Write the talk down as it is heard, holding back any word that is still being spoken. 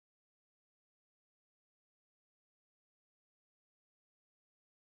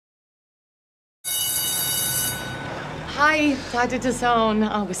Hi, Dr. Tassone.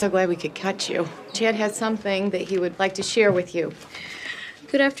 Oh, we're so glad we could catch you. Chad has something that he would like to share with you.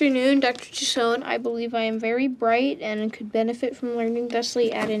 Good afternoon, Dr. Tassone. I believe I am very bright and could benefit from learning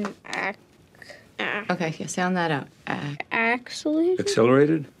thusly at an Okay, you sound that out. accelerated?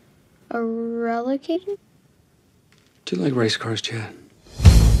 Accelerated? A relocated? Do you like race cars, Chad?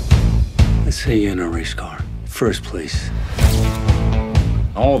 Let's say you're in a race car. First place.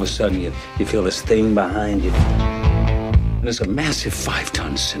 All of a sudden, you feel this thing behind you. And it's a massive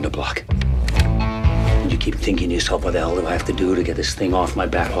 5-ton cinder block. And you keep thinking to yourself, what the hell do I have to do to get this thing off my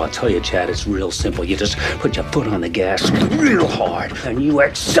back? Well, I'll tell you, Chad, it's real simple. You just put your foot on the gas real hard, and you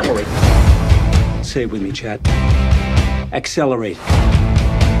accelerate. Say it with me, Chad. Accelerate.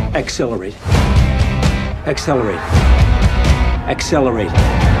 Accelerate. Accelerate. Accelerate.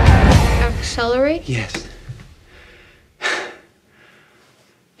 Accelerate? Yes.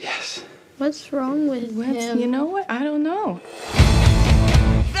 Yes. What's wrong with him? You know what? I don't know.